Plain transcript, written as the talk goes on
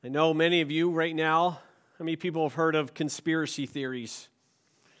I know many of you right now, how many people have heard of conspiracy theories?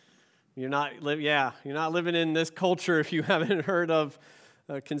 You're not living in this culture if you haven't heard of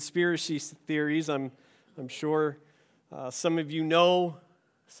conspiracy theories. I'm sure some of you know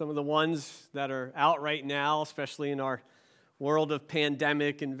some of the ones that are out right now, especially in our world of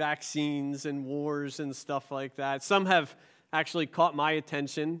pandemic and vaccines and wars and stuff like that. Some have actually caught my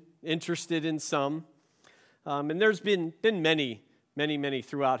attention, interested in some. And there's been many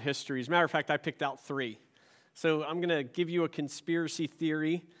throughout history. As a matter of fact, I picked out 3. So I'm going to give you a conspiracy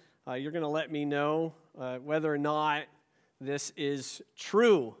theory. You're going to let me know whether or not this is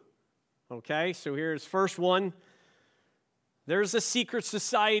true. Okay, so here's first one. There's a secret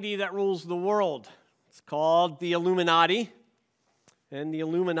society that rules the world. It's called the Illuminati. And the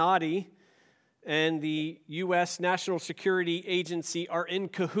Illuminati and the U.S. National Security Agency are in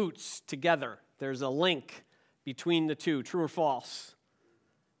cahoots together. There's a link between the two. True or false?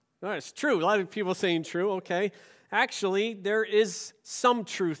 No, it's true. A lot of people saying true. Okay. Actually, there is some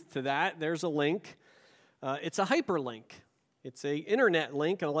truth to that. There's a link. It's a hyperlink. It's an internet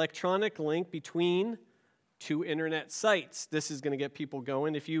link, an electronic link between 2 internet sites. This is going to get people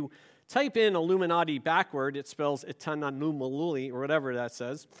going. If you type in Illuminati backward, it spells Itananumululi, or whatever that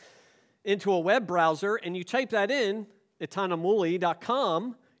says, into a web browser, and you type that in,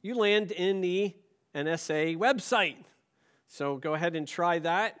 itanamuli.com, you land in the NSA website. So go ahead and try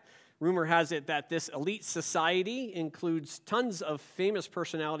that. Rumor has it that this elite society includes tons of famous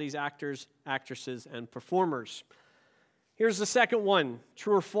personalities, actors, actresses, and performers. Here's the second one.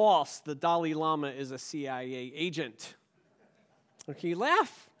 True or false? The Dalai Lama is a CIA agent. Okay, you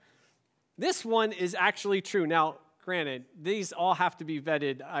laugh. This one is actually true. Now, granted, these all have to be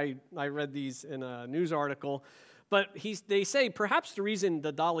vetted. I read these in a news article. But they say perhaps the reason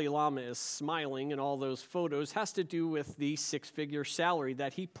the Dalai Lama is smiling in all those photos has to do with the 6-figure salary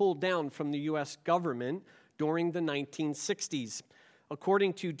that he pulled down from the U.S. government during the 1960s.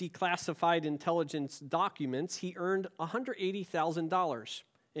 According to declassified intelligence documents, he earned $180,000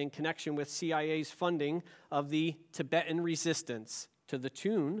 in connection with CIA's funding of the Tibetan resistance to the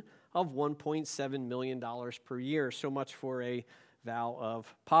tune of $1.7 million per year. So much for a vow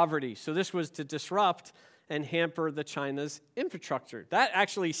of poverty. So this was to disrupt and hamper the China's infrastructure. That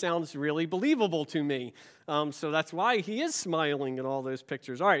actually sounds really believable to me. So that's why he is smiling in all those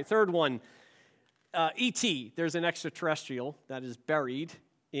pictures. All right, third one. E.T., there's an extraterrestrial that is buried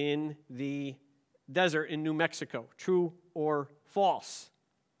in the desert in New Mexico. True or false?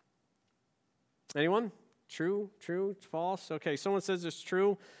 Anyone? True, false? Okay, someone says it's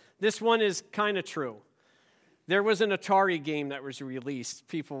true. This one is kind of true. There was an Atari game that was released.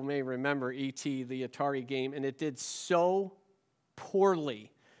 People may remember E.T., the Atari game, and it did so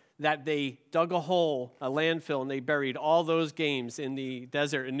poorly that they dug a hole, a landfill, and they buried all those games in the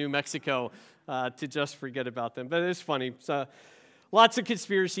desert in New Mexico to just forget about them. But it's funny. So, lots of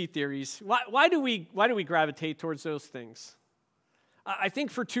conspiracy theories. Why do we gravitate towards those things? I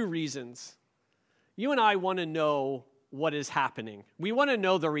think for 2 reasons. You and I want to know what is happening. We want to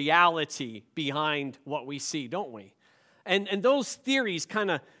know the reality behind what we see, don't we? And those theories kind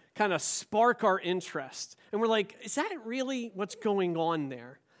of spark our interest. And we're like, is that really what's going on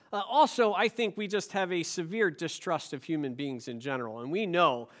there? Also, I think we just have a severe distrust of human beings in general. And we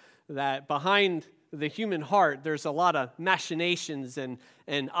know that behind the human heart, there's a lot of machinations and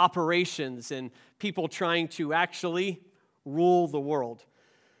operations and people trying to actually rule the world.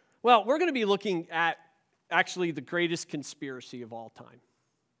 Well, we're going to be looking at actually the greatest conspiracy of all time.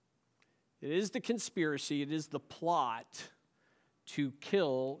 It is the conspiracy, it is the plot to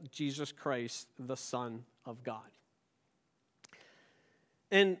kill Jesus Christ, the Son of God.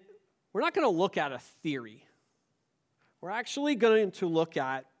 And we're not going to look at a theory. We're actually going to look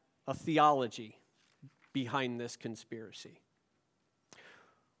at a theology behind this conspiracy.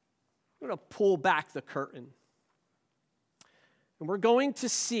 We're going to pull back the curtain. And we're going to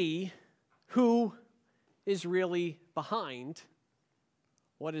see who is really behind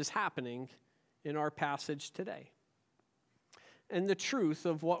what is happening in our passage today. And the truth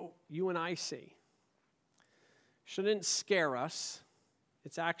of what you and I see shouldn't scare us.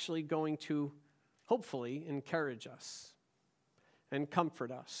 It's actually going to, hopefully, encourage us and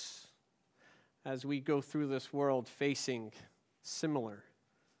comfort us as we go through this world facing similar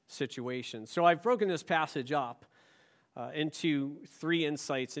situations. So I've broken this passage up into 3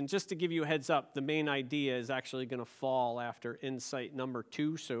 insights. And just to give you a heads up, the main idea is actually going to fall after insight number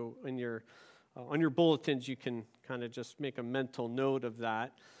 2. So on your bulletins, you can kind of just make a mental note of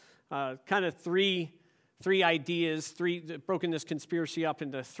that. Kind of three ideas, broken this conspiracy up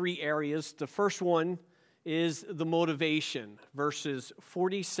into 3 areas. The first one is the motivation, verses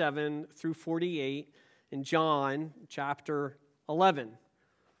 47 through 48 in John chapter 11.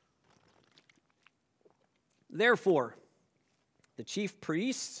 Therefore, the chief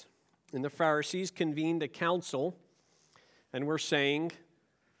priests and the Pharisees convened a council and were saying,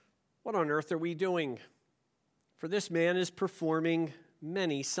 "What on earth are we doing? For this man is performing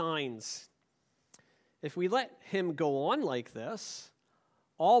many signs. If we let him go on like this,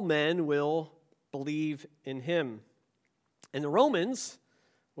 all men will believe in him. And the Romans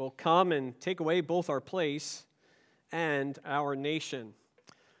will come and take away both our place and our nation."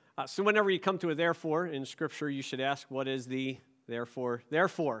 So whenever you come to a therefore in Scripture, you should ask, what is the therefore?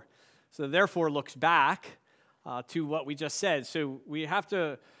 Therefore. So the therefore looks back to what we just said. So we have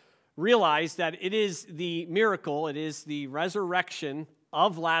to realize that it is the miracle, it is the resurrection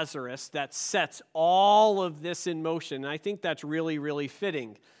of Lazarus that sets all of this in motion. And I think that's really, really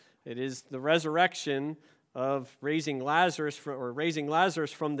fitting. It is the resurrection of raising Lazarus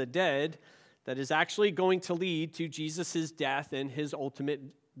from the dead that is actually going to lead to Jesus' death and his ultimate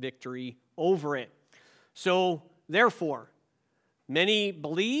victory over it. So, therefore, many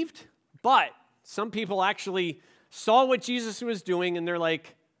believed, but some people actually saw what Jesus was doing and they're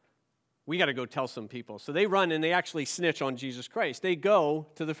like, we got to go tell some people. So they run and they actually snitch on Jesus Christ. They go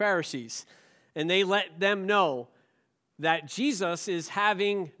to the Pharisees and they let them know that Jesus is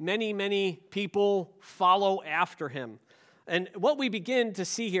having many, many people follow after him. And what we begin to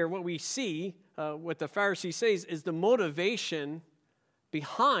see here, what we see, what the Pharisees say is the motivation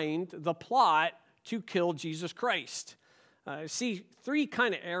behind the plot to kill Jesus Christ. See three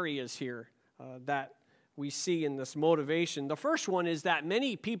kind of areas here that we see in this motivation. The first one is that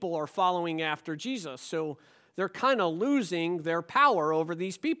many people are following after Jesus, so they're kind of losing their power over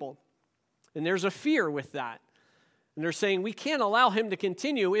these people. And there's a fear with that. And they're saying, we can't allow him to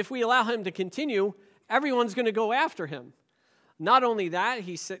continue. If we allow him to continue, everyone's going to go after him. Not only that,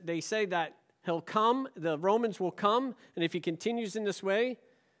 they say that he'll come, the Romans will come, and if he continues in this way,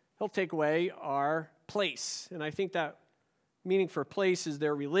 he'll take away our place. And I think that meaning for place is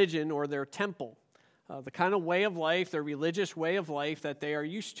their religion or their temple, the kind of way of life, their religious way of life that they are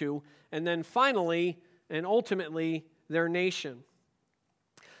used to, and then finally and ultimately their nation.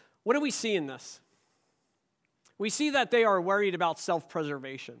 What do we see in this? We see that they are worried about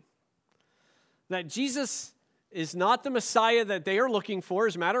self-preservation, that Jesus is not the Messiah that they are looking for.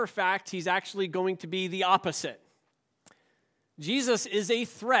 As a matter of fact, he's actually going to be the opposite. Jesus is a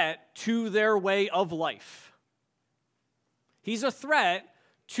threat to their way of life. He's a threat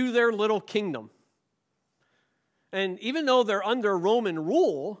to their little kingdom. And even though they're under Roman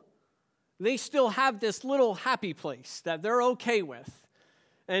rule, they still have this little happy place that they're okay with.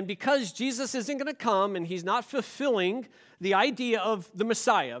 And because Jesus isn't going to come and he's not fulfilling the idea of the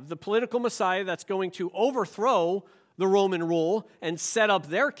Messiah, of the political Messiah that's going to overthrow the Roman rule and set up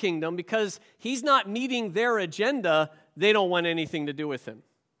their kingdom, because he's not meeting their agenda, they don't want anything to do with him.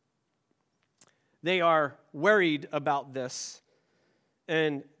 They are worried about this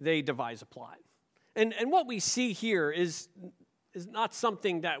and they devise a plot. And what we see here is not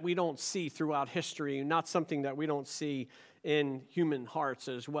something that we don't see throughout history, not something that we don't see in human hearts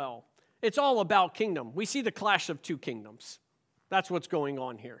as well. It's all about kingdom. We see the clash of two kingdoms. That's what's going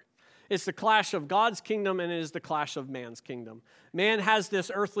on here. It's the clash of God's kingdom and it is the clash of man's kingdom. Man has this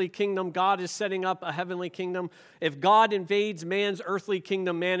earthly kingdom. God is setting up a heavenly kingdom. If God invades man's earthly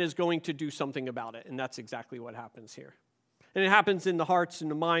kingdom, man is going to do something about it. And that's exactly what happens here. And it happens in the hearts and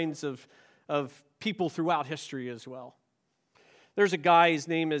the minds of people throughout history as well. There's a guy, his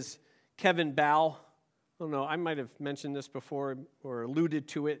name is Kevin Bow. I don't know, I might have mentioned this before or alluded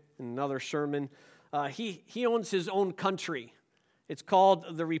to it in another sermon. He owns his own country. It's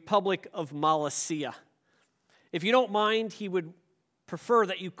called the Republic of Molossia. If you don't mind, he would prefer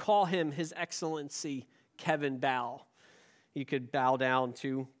that you call him His Excellency Kevin Bow. You could bow down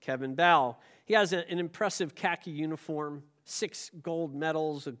to Kevin Bow. He has an impressive khaki uniform, 6 gold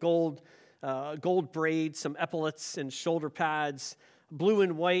medals, a gold braid, some epaulets and shoulder pads, blue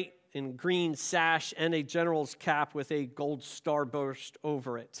and white and green sash, and a general's cap with a gold starburst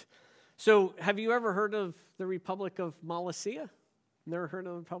over it. So have you ever heard of the Republic of Molossia? Never heard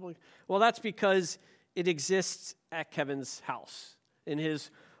of the Republic? Well, that's because it exists at Kevin's house. In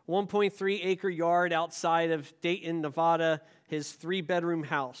his 1.3-acre yard outside of Dayton, Nevada, his 3-bedroom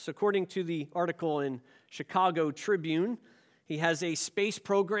house. According to the article in Chicago Tribune, he has a space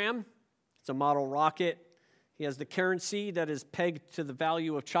program. It's a model rocket. He has the currency that is pegged to the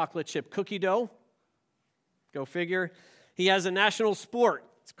value of chocolate chip cookie dough. Go figure. He has a national sport.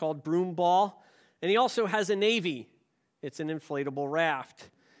 It's called broom ball. And he also has a navy. It's an inflatable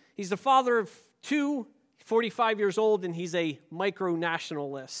raft. He's the father of 2 45 years old, and he's a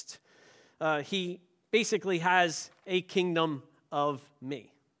micro-nationalist. He basically has a kingdom of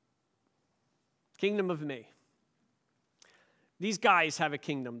me. Kingdom of me. These guys have a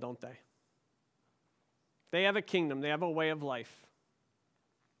kingdom, don't they? They have a kingdom. They have a way of life.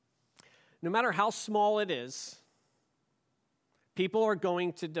 No matter how small it is, people are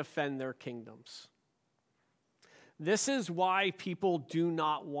going to defend their kingdoms. This is why people do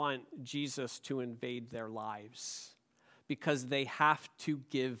not want Jesus to invade their lives, because they have to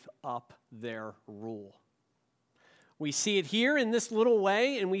give up their rule. We see it here in this little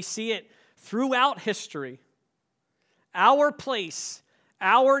way, and we see it throughout history. Our place,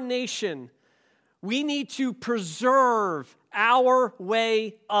 our nation, we need to preserve our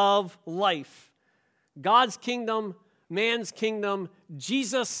way of life. God's kingdom, man's kingdom,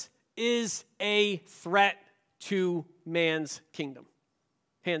 Jesus is a threat to man's kingdom,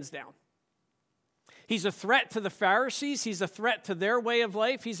 hands down. He's a threat to the Pharisees. He's a threat to their way of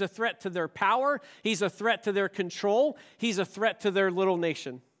life. He's a threat to their power. He's a threat to their control. He's a threat to their little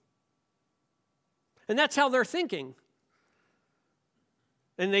nation. And that's how they're thinking.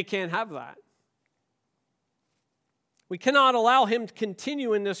 And they can't have that. We cannot allow him to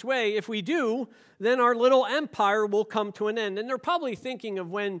continue in this way. If we do, then our little empire will come to an end. And they're probably thinking of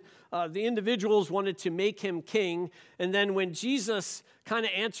when the individuals wanted to make him king, and then when Jesus kind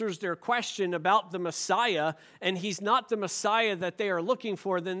of answers their question about the Messiah, and he's not the Messiah that they are looking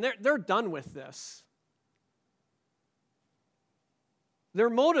for, then they're done with this. Their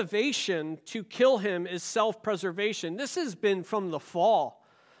motivation to kill him is self-preservation. This has been from the fall.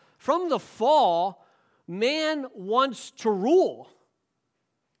 From the fall, man wants to rule.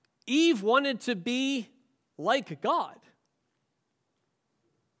 Eve wanted to be like God.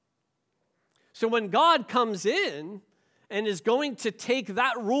 So when God comes in and is going to take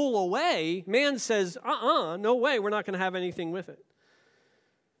that rule away, man says, no way, we're not going to have anything with it.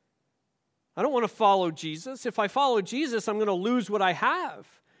 I don't want to follow Jesus. If I follow Jesus, I'm going to lose what I have.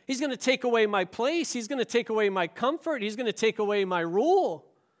 He's going to take away my place. He's going to take away my comfort. He's going to take away my rule.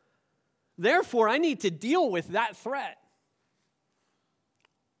 Therefore, I need to deal with that threat.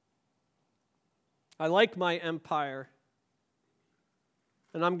 I like my empire,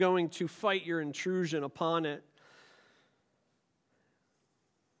 and I'm going to fight your intrusion upon it.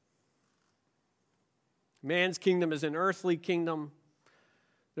 Man's kingdom is an earthly kingdom.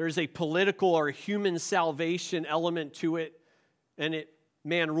 There's a political or human salvation element to it, and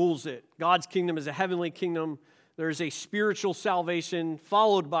man rules it. God's kingdom is a heavenly kingdom. There's a spiritual salvation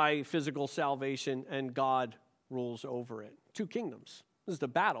followed by physical salvation, and God rules over it. Two kingdoms. This is the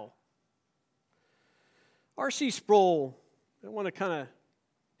battle. R.C. Sproul, I want to kind of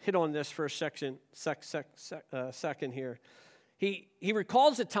hit on this for a second here. He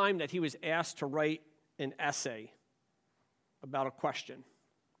recalls a time that he was asked to write an essay about a question.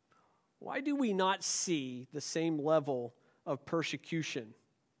 Why do we not see the same level of persecution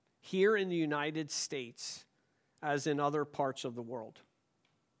here in the United States as in other parts of the world?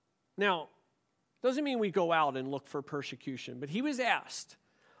 Now, doesn't mean we go out and look for persecution, but he was asked,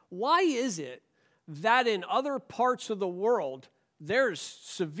 why is it that in other parts of the world there's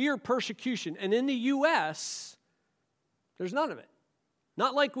severe persecution, and in the U.S., there's none of it?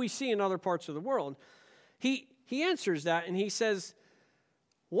 Not like we see in other parts of the world. He answers that, and he says,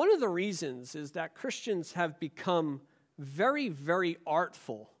 one of the reasons is that Christians have become very, very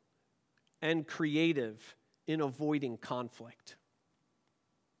artful and creative in avoiding conflict.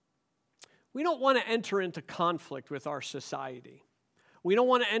 We don't want to enter into conflict with our society. We don't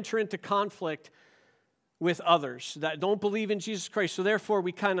want to enter into conflict with others that don't believe in Jesus Christ. So therefore,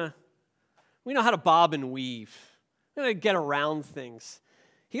 we know how to bob and weave. We know how to get around things.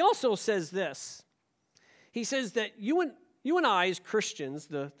 He also says this. He says that you and I as Christians,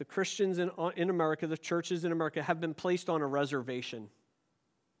 the Christians in America, the churches in America, have been placed on a reservation.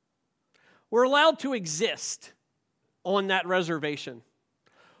 We're allowed to exist on that reservation.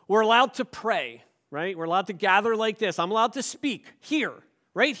 We're allowed to pray, right? We're allowed to gather like this. I'm allowed to speak here,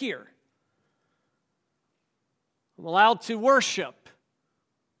 right here. I'm allowed to worship,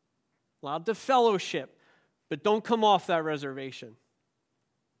 allowed to fellowship, but don't come off that reservation.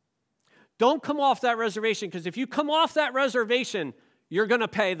 Don't come off that reservation, because if you come off that reservation, you're going to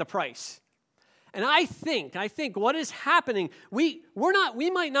pay the price. And I think what is happening, we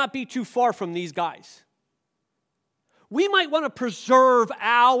might not be too far from these guys. We might want to preserve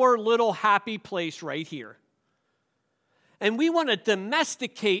our little happy place right here. And we want to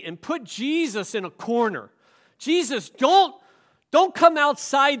domesticate and put Jesus in a corner. Jesus, don't come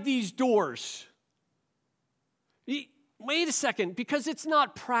outside these doors. Wait a second, because it's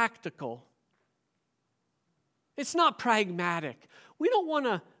not practical. It's not pragmatic. We don't want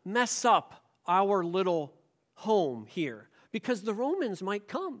to mess up our little home here because the Romans might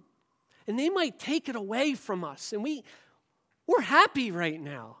come and they might take it away from us. And we're happy right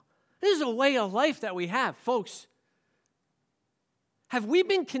now. This is a way of life that we have. Folks, have we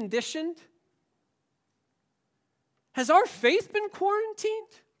been conditioned? Has our faith been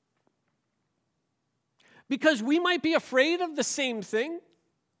quarantined? Because we might be afraid of the same thing?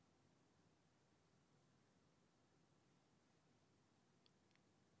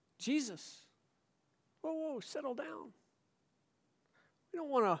 Jesus, whoa, settle down. We don't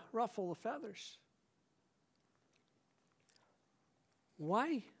want to ruffle the feathers.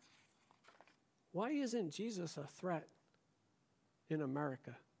 Why isn't Jesus a threat in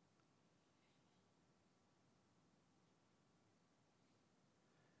America?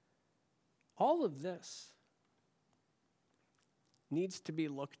 All of this needs to be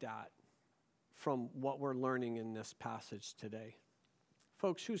looked at from what we're learning in this passage today.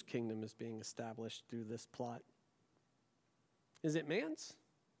 Folks, whose kingdom is being established through this plot? Is it man's?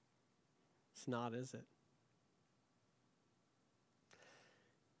 It's not, is it?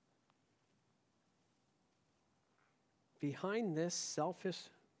 Behind this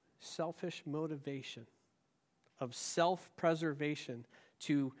selfish motivation of self-preservation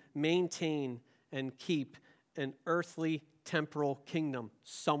to maintain and keep an earthly temporal kingdom,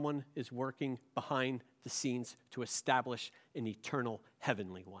 someone is working behind the scenes to establish an eternal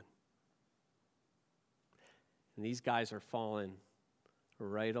heavenly one. And these guys are falling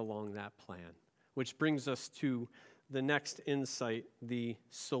right along that plan, which brings us to the next insight, the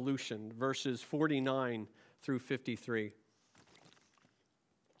solution, verses 49 through 53.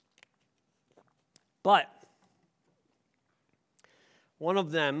 But one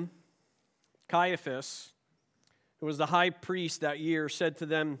of them, Caiaphas, who was the high priest that year, said to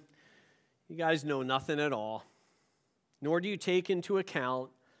them, "You guys know nothing at all, nor do you take into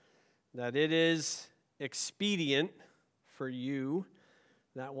account that it is expedient for you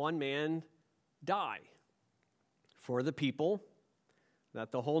that one man die for the people,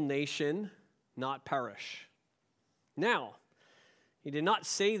 that the whole nation not perish." Now, he did not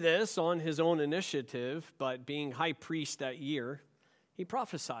say this on his own initiative, but being high priest that year, he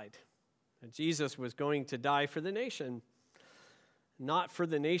prophesied that Jesus was going to die for the nation, not for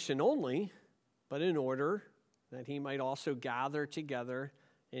the nation only, but in order that he might also gather together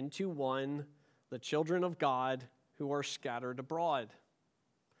into one the children of God who are scattered abroad.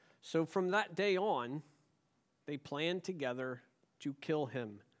 So from that day on, they planned together to kill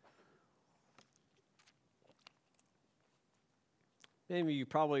him. Many of you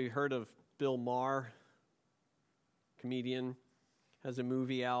probably heard of Bill Maher, comedian, has a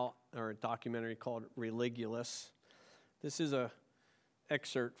movie out, or a documentary called Religulous. This is an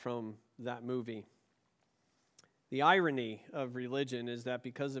excerpt from that movie. The irony of religion is that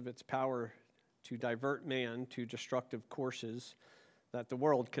because of its power to divert man to destructive courses, that the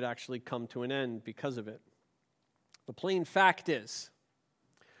world could actually come to an end because of it. The plain fact is,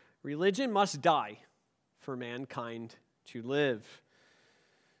 religion must die for mankind to live.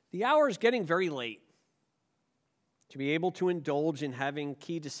 The hour is getting very late to be able to indulge in having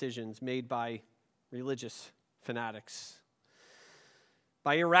key decisions made by religious fanatics,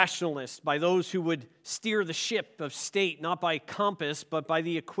 by irrationalists, by those who would steer the ship of state not by compass, but by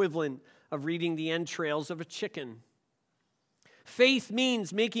the equivalent of reading the entrails of a chicken. Faith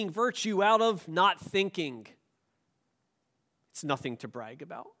means making virtue out of not thinking. It's nothing to brag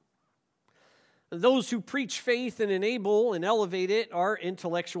about. Those who preach faith and enable and elevate it are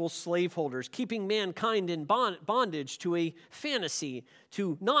intellectual slaveholders, keeping mankind in bondage to a fantasy,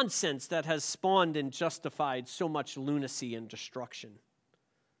 to nonsense that has spawned and justified so much lunacy and destruction.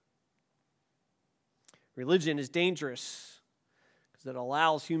 Religion is dangerous because it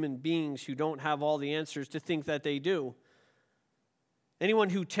allows human beings who don't have all the answers to think that they do. Anyone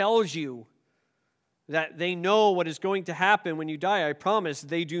who tells you that they know what is going to happen when you die, I promise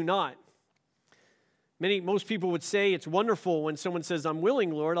they do not. Most people would say it's wonderful when someone says, "I'm willing,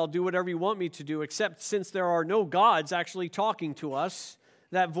 Lord, I'll do whatever you want me to do," except since there are no gods actually talking to us,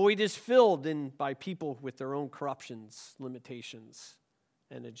 that void is filled by people with their own corruptions, limitations,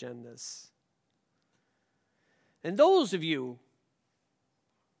 and agendas. And those of you,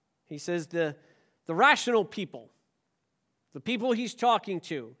 he says, the rational people, the people he's talking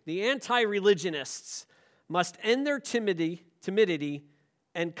to, the anti-religionists, must end their timidity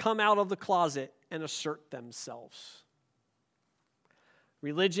and come out of the closet and assert themselves.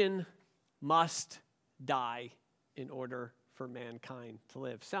 Religion must die in order for mankind to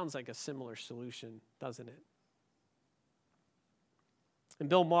live. Sounds like a similar solution, doesn't it? And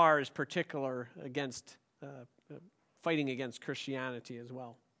Bill Maher is particular against fighting against Christianity as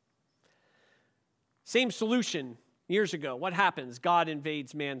well. Same solution years ago. What happens? God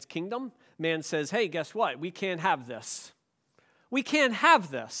invades man's kingdom. Man says, hey, guess what? We can't have this. We can't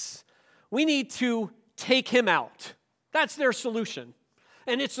have this. We need to take him out. That's their solution.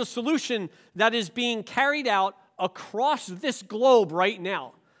 And it's a solution that is being carried out across this globe right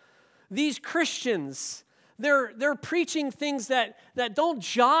now. These Christians, they're preaching things that don't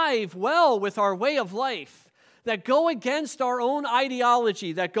jive well with our way of life, that go against our own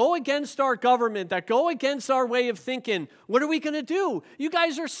ideology, that go against our government, that go against our way of thinking. What are we going to do? You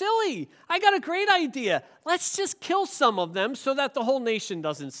guys are silly. I got a great idea. Let's just kill some of them so that the whole nation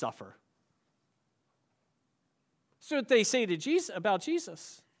doesn't suffer. That's what they say to Jesus about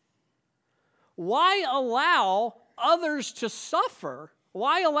Jesus. Why allow others to suffer?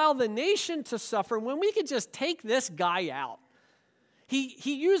 Why allow the nation to suffer when we could just take this guy out?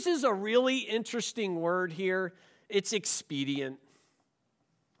 He uses a really interesting word here. It's expedient.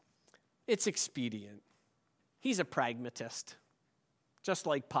 It's expedient. He's a pragmatist, just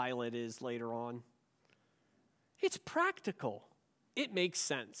like Pilate is later on. It's practical. It makes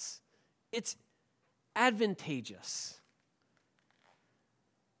sense. It's advantageous.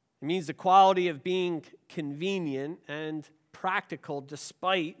 It means the quality of being convenient and practical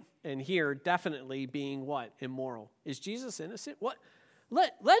despite, and here definitely being what? Immoral. Is Jesus innocent? What?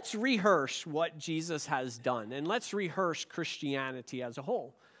 Let's rehearse what Jesus has done, and let's rehearse Christianity as a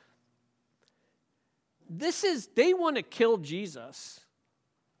whole. They want to kill Jesus,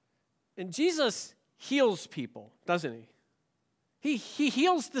 and Jesus heals people, doesn't he? He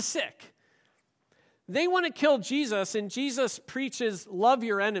heals the sick. They want to kill Jesus, and Jesus preaches, love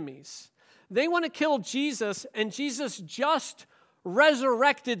your enemies. They want to kill Jesus, and Jesus just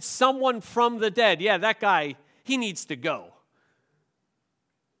resurrected someone from the dead. Yeah, that guy, he needs to go.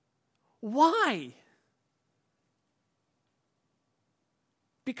 Why?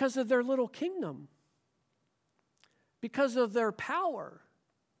 Because of their little kingdom. Because of their power.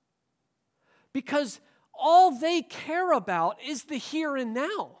 Because all they care about is the here and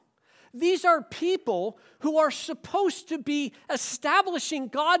now. These are people who are supposed to be establishing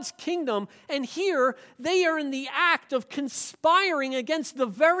God's kingdom, and here they are in the act of conspiring against the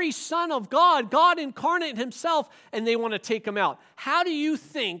very Son of God, God incarnate himself, and they want to take him out. How do you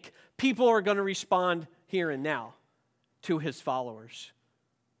think people are going to respond here and now to his followers?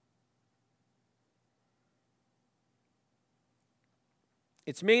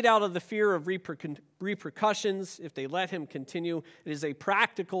 It's made out of the fear of repercussions if they let him continue. It is a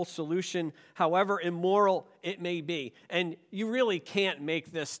practical solution, however immoral it may be. And you really can't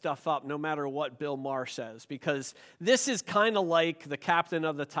make this stuff up no matter what Bill Maher says, because this is kind of like the captain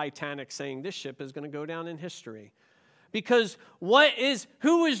of the Titanic saying this ship is going to go down in history. Because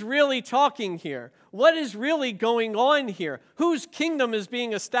who is really talking here? What is really going on here? Whose kingdom is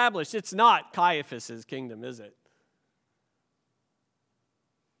being established? It's not Caiaphas' kingdom, is it?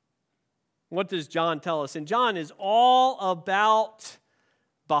 What does John tell us? And John is all about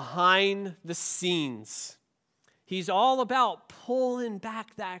behind the scenes. He's all about pulling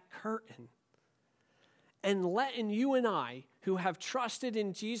back that curtain and letting you and I, who have trusted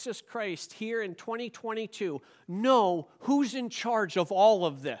in Jesus Christ here in 2022, know who's in charge of all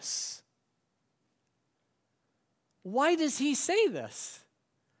of this. Why does he say this?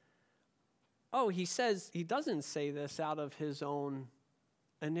 Oh, he doesn't say this out of his own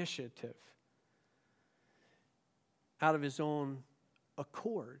initiative, out of his own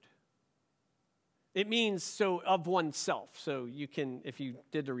accord. It means so of oneself. So you can, if you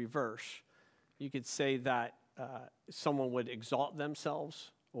did the reverse, you could say that someone would exalt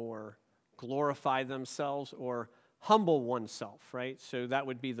themselves or glorify themselves or humble oneself, right? So that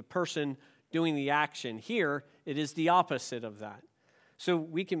would be the person doing the action. Here, it is the opposite of that. So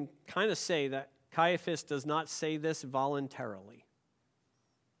we can kind of say that Caiaphas does not say this voluntarily.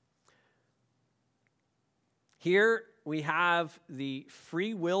 Here we have the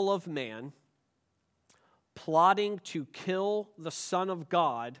free will of man plotting to kill the Son of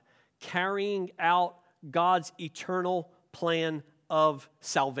God, carrying out God's eternal plan of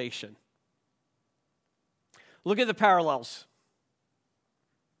salvation. Look at the parallels.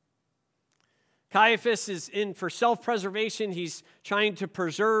 Caiaphas is in for self-preservation. He's trying to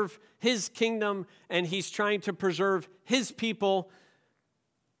preserve his kingdom, and he's trying to preserve his people,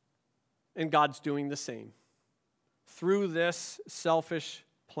 and God's doing the same through this selfish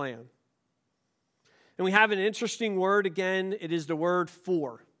plan. And we have an interesting word again. It is the word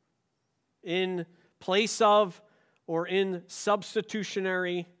for. In place of or in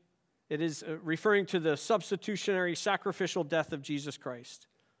substitutionary, it is referring to the substitutionary sacrificial death of Jesus Christ.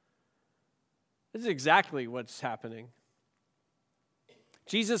 This is exactly what's happening.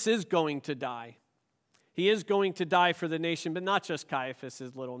 Jesus is going to die. He is going to die for the nation, but not just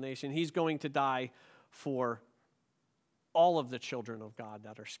Caiaphas' little nation. He's going to die for all of the children of God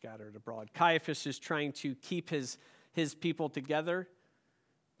that are scattered abroad. Caiaphas is trying to keep his people together,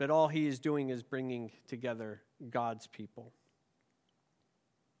 but all he is doing is bringing together God's people.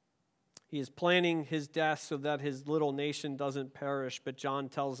 He is planning his death so that his little nation doesn't perish, but John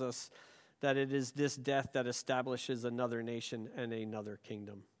tells us that it is this death that establishes another nation and another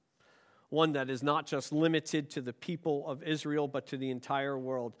kingdom. One that is not just limited to the people of Israel, but to the entire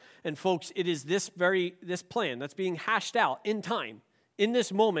world. And folks, it is this plan that's being hashed out in time, in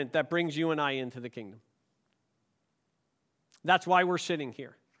this moment, that brings you and I into the kingdom. That's why we're sitting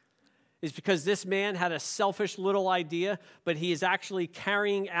here. Is because this man had a selfish little idea, but he is actually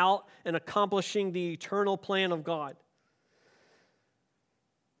carrying out and accomplishing the eternal plan of God.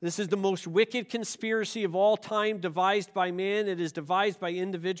 This is the most wicked conspiracy of all time devised by man. It is devised by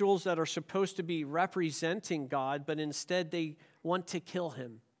individuals that are supposed to be representing God, but instead they want to kill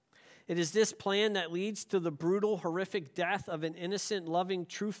him. It is this plan that leads to the brutal, horrific death of an innocent, loving,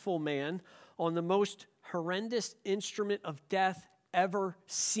 truthful man on the most horrendous instrument of death ever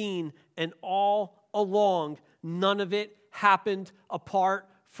seen. And all along, none of it happened apart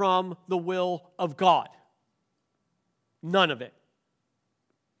from the will of God. None of it.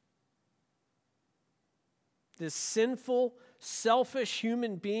 This sinful, selfish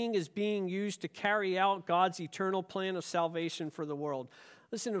human being is being used to carry out God's eternal plan of salvation for the world.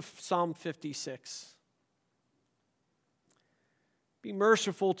 Listen to Psalm 56. Be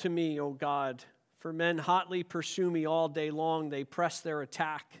merciful to me, O God, for men hotly pursue me all day long. They press their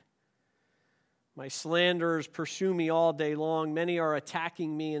attack. My slanderers pursue me all day long. Many are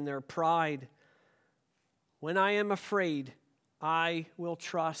attacking me in their pride. When I am afraid, I will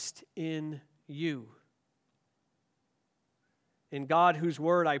trust in you. In God, whose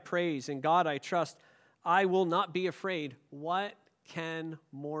word I praise, in God I trust, I will not be afraid. What can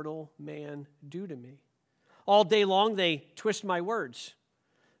mortal man do to me? All day long they twist my words.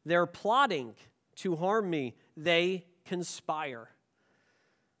 They're plotting to harm me. They conspire.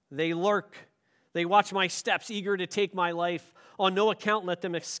 They lurk. They watch my steps, eager to take my life. On no account let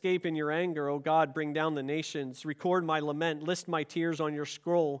them escape in your anger. O God, bring down the nations. Record my lament. List my tears on your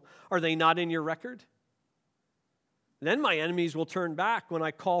scroll. Are they not in your record? Then my enemies will turn back when I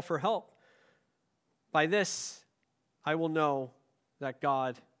call for help. By this, I will know that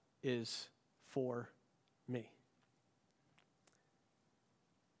God is for me.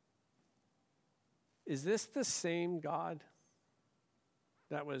 Is this the same God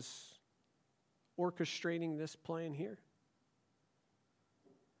that was orchestrating this plan here?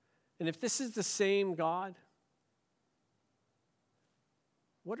 And if this is the same God,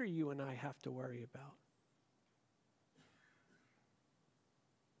 what do you and I have to worry about?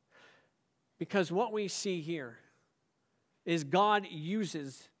 Because what we see here is God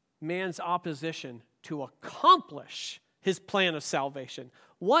uses man's opposition to accomplish his plan of salvation.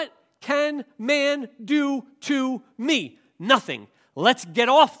 What can man do to me? Nothing. Let's get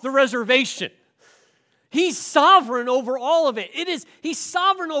off the reservation. He's sovereign over all of it. He's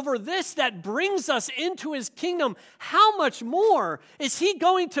sovereign over this that brings us into his kingdom. How much more is he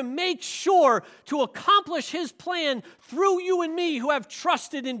going to make sure to accomplish his plan through you and me who have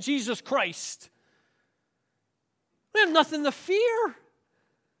trusted in Jesus Christ? We have nothing to fear.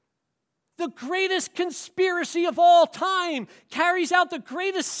 The greatest conspiracy of all time carries out the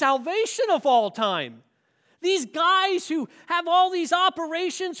greatest salvation of all time. These guys who have all these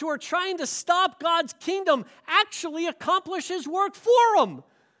operations who are trying to stop God's kingdom actually accomplish his work for them.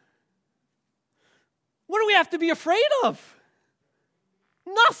 What do we have to be afraid of?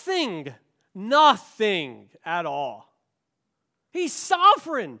 Nothing. Nothing at all. He's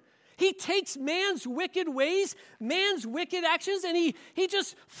sovereign. He takes man's wicked ways, man's wicked actions, and he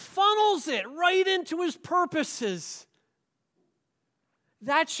just funnels it right into his purposes.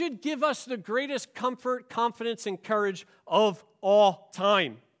 That should give us the greatest comfort, confidence, and courage of all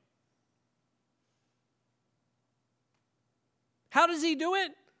time. How does he do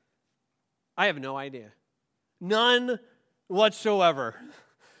it? I have no idea. None whatsoever.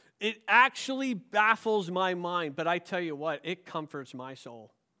 It actually baffles my mind, but I tell you what, it comforts my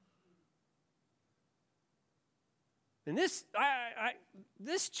soul. And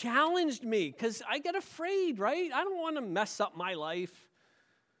this challenged me because I get afraid, right? I don't want to mess up my life.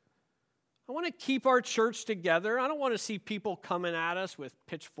 I want to keep our church together. I don't want to see people coming at us with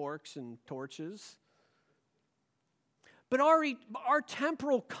pitchforks and torches. But our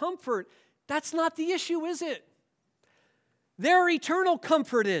temporal comfort, that's not the issue, is it? Their eternal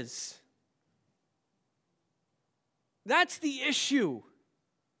comfort is. That's the issue.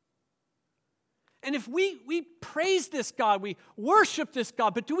 And if we praise this God, we worship this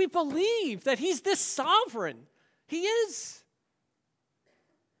God, but do we believe that he's this sovereign? He is.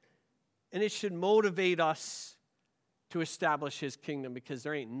 And it should motivate us to establish his kingdom because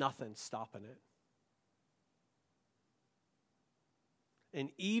there ain't nothing stopping it. And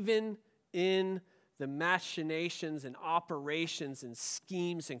even in the machinations and operations and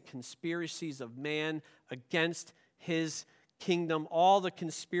schemes and conspiracies of man against his kingdom, all the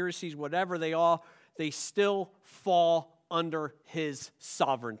conspiracies, whatever they are, they still fall under his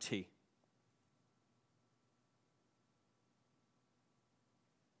sovereignty.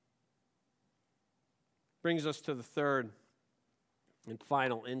 Brings us to the third and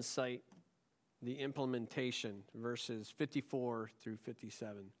final insight, the implementation, verses 54 through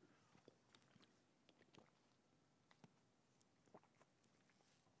 57.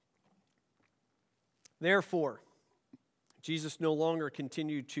 Therefore, Jesus no longer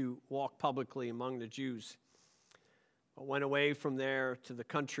continued to walk publicly among the Jews, but went away from there to the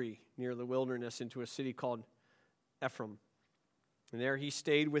country near the wilderness into a city called Ephraim. And there he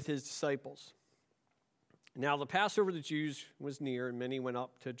stayed with his disciples. Now the Passover of the Jews was near, and many went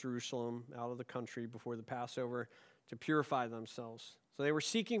up to Jerusalem out of the country before the Passover to purify themselves. So they were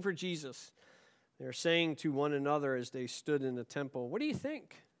seeking for Jesus. They were saying to one another as they stood in the temple, "What do you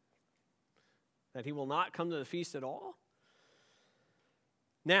think? That he will not come to the feast at all?"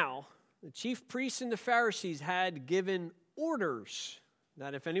 Now, the chief priests and the Pharisees had given orders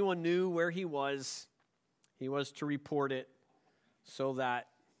that if anyone knew where he was to report it so that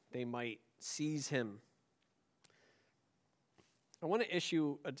they might seize him. I want to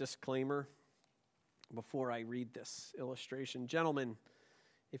issue a disclaimer before I read this illustration. Gentlemen,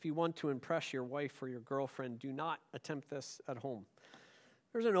 if you want to impress your wife or your girlfriend, do not attempt this at home.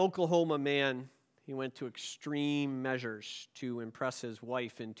 There's an Oklahoma man. He went to extreme measures to impress his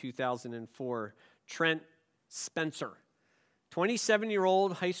wife in 2004. Trent Spencer,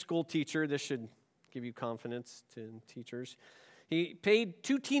 27-year-old high school teacher. This should give you confidence to teachers. He paid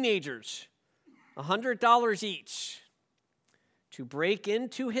two teenagers $100 each to break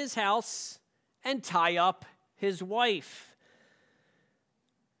into his house and tie up his wife.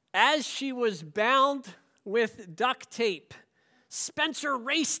 As she was bound with duct tape, Spencer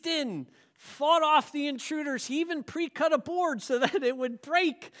raced in, fought off the intruders. He even pre-cut a board so that it would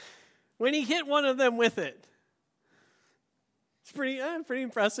break when he hit one of them with it. It's pretty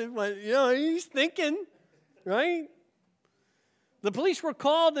impressive, but he's thinking, right? The police were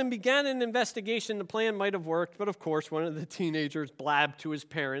called and began an investigation. The plan might have worked, but of course, one of the teenagers blabbed to his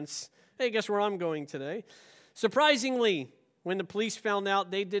parents, "Hey, guess where I'm going today?" Surprisingly, when the police found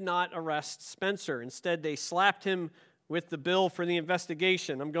out, they did not arrest Spencer. Instead, they slapped him with the bill for the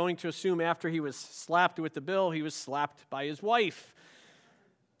investigation. I'm going to assume after he was slapped with the bill, he was slapped by his wife.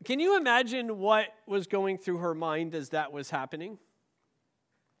 Can you imagine what was going through her mind as that was happening?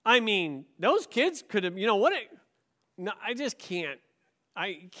 I mean, those kids could have, no, I just can't.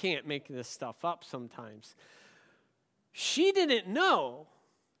 I can't make this stuff up sometimes. She didn't know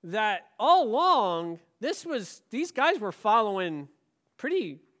that all along these guys were following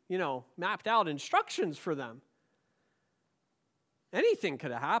pretty, mapped out instructions for them. Anything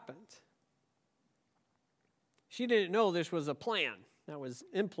could have happened. She didn't know this was a plan that was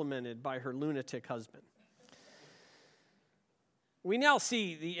implemented by her lunatic husband. We now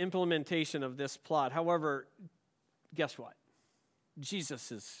see the implementation of this plot. However, guess what?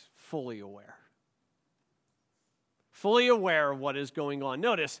 Jesus is fully aware. Fully aware of what is going on.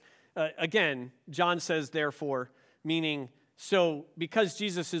 Notice, again, John says, therefore, meaning, so because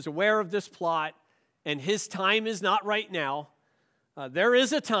Jesus is aware of this plot and his time is not right now, there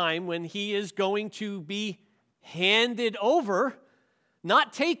is a time when he is going to be handed over,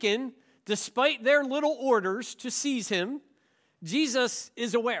 not taken, despite their little orders to seize him. Jesus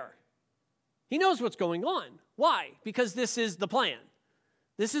is aware. He knows what's going on. Why? Because this is the plan.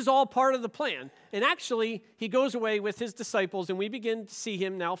 This is all part of the plan. And actually, he goes away with his disciples, and we begin to see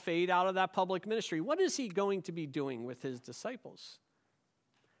him now fade out of that public ministry. What is he going to be doing with his disciples?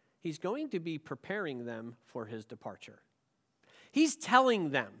 He's going to be preparing them for his departure. He's telling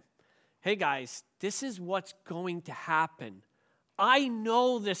them, hey guys, this is what's going to happen. I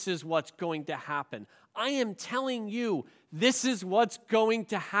know this is what's going to happen. I am telling you, this is what's going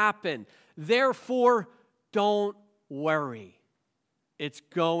to happen. Therefore, don't worry. It's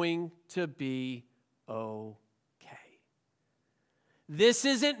going to be okay. This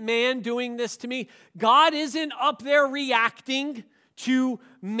isn't man doing this to me. God isn't up there reacting to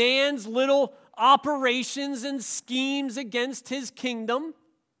man's little operations and schemes against his kingdom.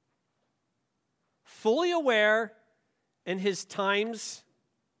 Fully aware, And his times,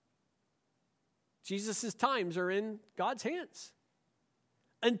 Jesus' times are in God's hands.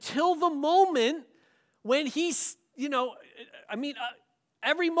 Until the moment when he's,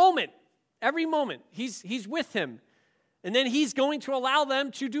 every moment, he's with him. And then he's going to allow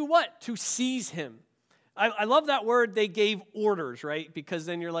them to do what? To seize him. I love that word, they gave orders, right? Because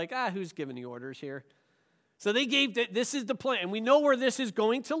then you're like, who's giving the orders here? So they gave, this is the plan. And we know where this is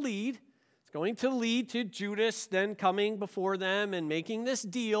going to lead. It's going to lead to Judas then coming before them and making this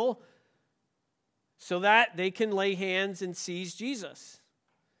deal so that they can lay hands and seize Jesus.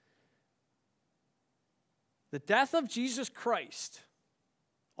 The death of Jesus Christ,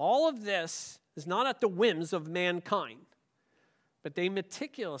 all of this is not at the whims of mankind, but they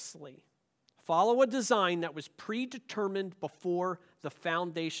meticulously follow a design that was predetermined before the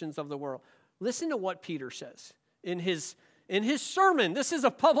foundations of the world. Listen to what Peter says in his sermon. This is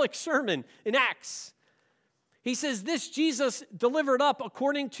a public sermon in Acts. He says, this Jesus delivered up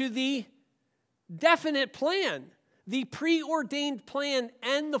according to the definite plan, the preordained plan,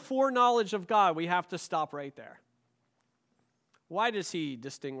 and the foreknowledge of God. We have to stop right there. Why does he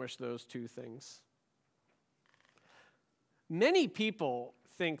distinguish those two things? Many people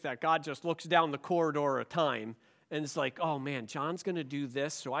think that God just looks down the corridor of time and it's like, oh man, John's going to do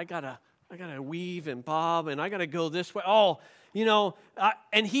this, so I gotta weave and bob, and I gotta go this way.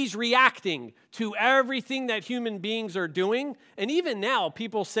 And he's reacting to everything that human beings are doing. And even now,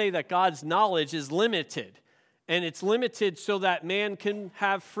 people say that God's knowledge is limited, and it's limited so that man can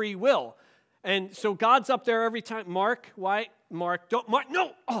have free will. And so God's up there every time. Mark,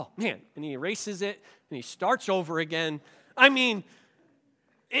 no, oh man, and he erases it and he starts over again. I mean,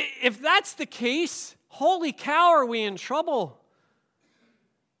 if that's the case, holy cow, are we in trouble?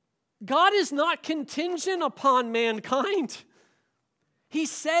 God is not contingent upon mankind. He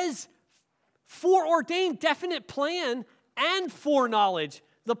says foreordained, definite plan and foreknowledge.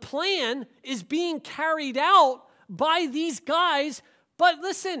 The plan is being carried out by these guys. But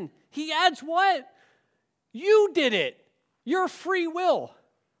listen, he adds what? You did it. Your free will.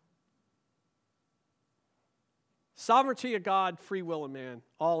 Sovereignty of God, free will of man,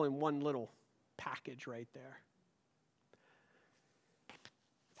 all in one little package right there.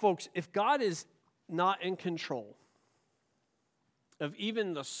 Folks, if God is not in control of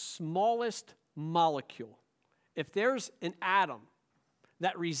even the smallest molecule, if there's an atom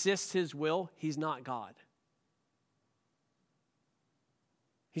that resists his will, he's not God.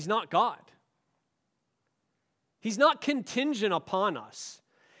 He's not God. He's not contingent upon us.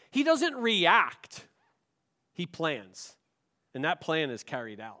 He doesn't react. He plans. And that plan is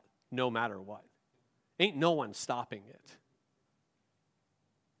carried out no matter what. Ain't no one stopping it.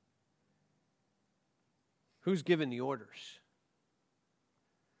 Who's giving the orders?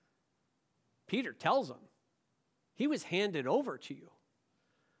 Peter tells them, he was handed over to you.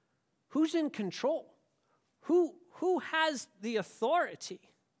 Who's in control? Who has the authority?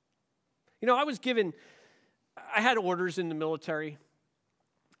 I had orders in the military.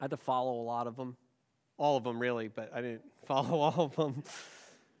 I had to follow a lot of them. All of them, really, but I didn't follow all of them.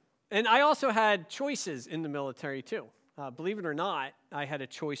 And I also had choices in the military, too. Believe it or not, I had a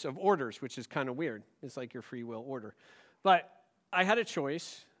choice of orders, which is kind of weird. It's like your free will order. But I had a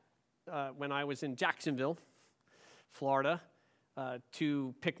choice when I was in Jacksonville, Florida,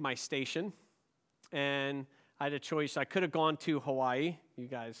 to pick my station. And I had a choice. I could have gone to Hawaii. You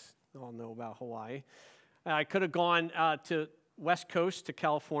guys all know about Hawaii. I could have gone to West Coast to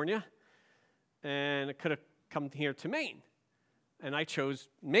California. And I could have come here to Maine. And I chose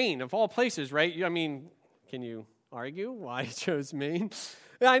Maine, of all places, right? I mean, can you argue why I chose Maine?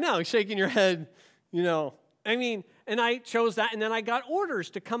 Yeah, I know, shaking your head, and I chose that, and then I got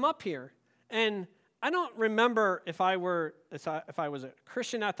orders to come up here. And I don't remember if I was a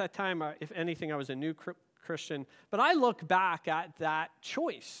Christian at that time, or if anything, I was a new Christian. But I look back at that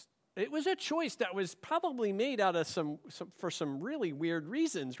choice. It was a choice that was probably made out of for some really weird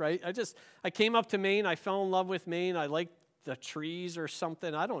reasons, right? I came up to Maine. I fell in love with Maine. I liked the trees or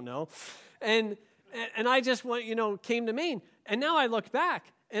something. I don't know. And I just came to Maine. And now I look back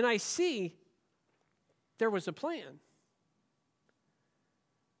and I see there was a plan.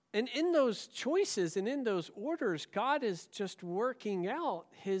 And in those choices and in those orders, God is just working out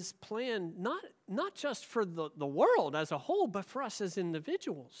his plan, not just for the world as a whole, but for us as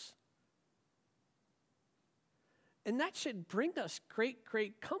individuals. And that should bring us great,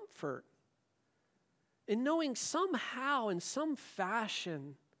 great comfort in knowing somehow, in some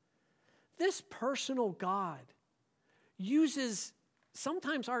fashion, this personal God uses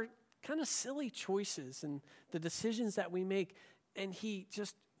sometimes our kind of silly choices and the decisions that we make, and he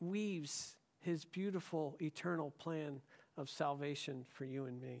just weaves his beautiful eternal plan of salvation for you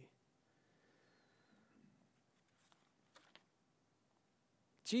and me.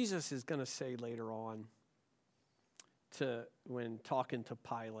 Jesus is going to say later on, when talking to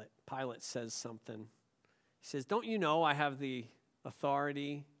Pilate, Pilate says something. He says, don't you know I have the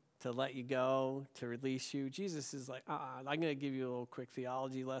authority to let you go, to release you? Jesus is like, I'm going to give you a little quick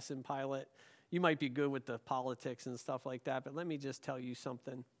theology lesson, Pilate. You might be good with the politics and stuff like that, but let me just tell you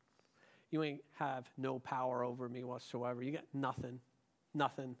something. You ain't have no power over me whatsoever. You got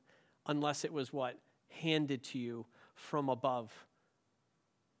nothing, unless it was what? Handed to you from above.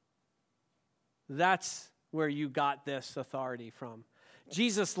 That's where you got this authority from.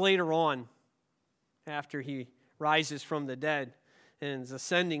 Jesus later on, after he rises from the dead and is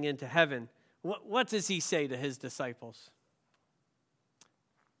ascending into heaven, what does he say to his disciples?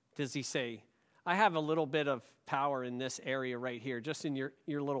 Does he say, I have a little bit of power in this area right here, just in your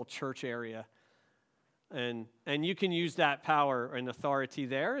little church area, and you can use that power and authority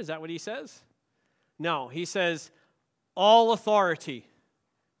there? Is that what he says? No, he says, all authority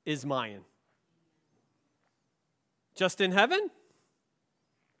is mine. Just in heaven,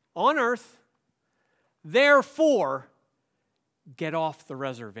 on earth. Therefore, get off the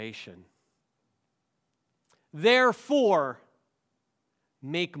reservation. Therefore,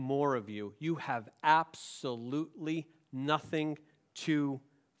 make more of you. You have absolutely nothing to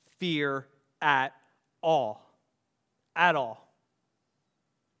fear at all. At all.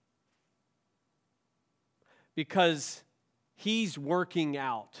 Because he's working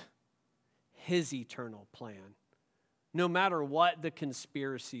out his eternal plan, no matter what the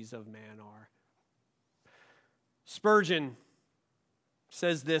conspiracies of man are. Spurgeon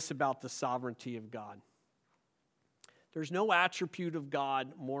says this about the sovereignty of God. There's no attribute of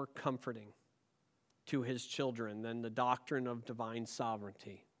God more comforting to his children than the doctrine of divine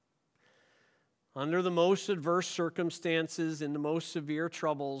sovereignty. Under the most adverse circumstances, in the most severe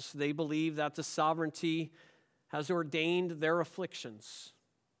troubles, they believe that the sovereignty has ordained their afflictions.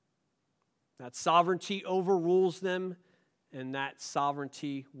 That sovereignty overrules them, and that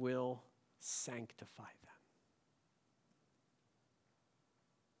sovereignty will sanctify them.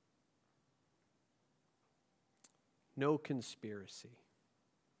 No conspiracy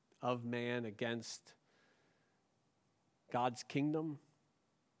of man against God's kingdom,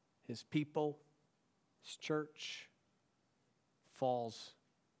 his people, his church, falls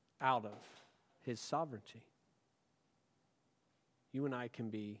out of his sovereignty. You and I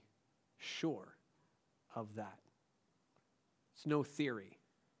can be sure of that. It's no theory.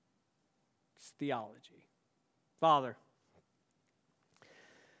 It's theology. Father,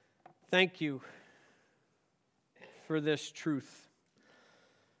 thank you for this truth.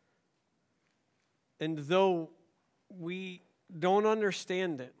 And though we don't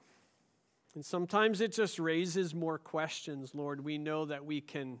understand it, and sometimes it just raises more questions, Lord, we know that we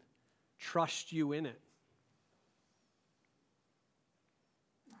can trust you in it.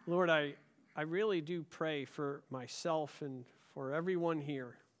 Lord, I really do pray for myself and for everyone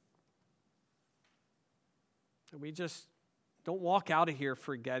here that we just don't walk out of here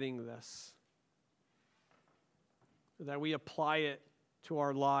forgetting this, that we apply it to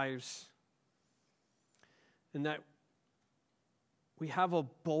our lives, and that we have a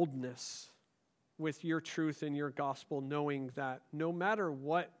boldness with your truth and your gospel, knowing that no matter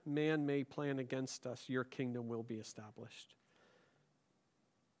what man may plan against us, your kingdom will be established.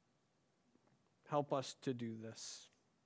 Help us to do this.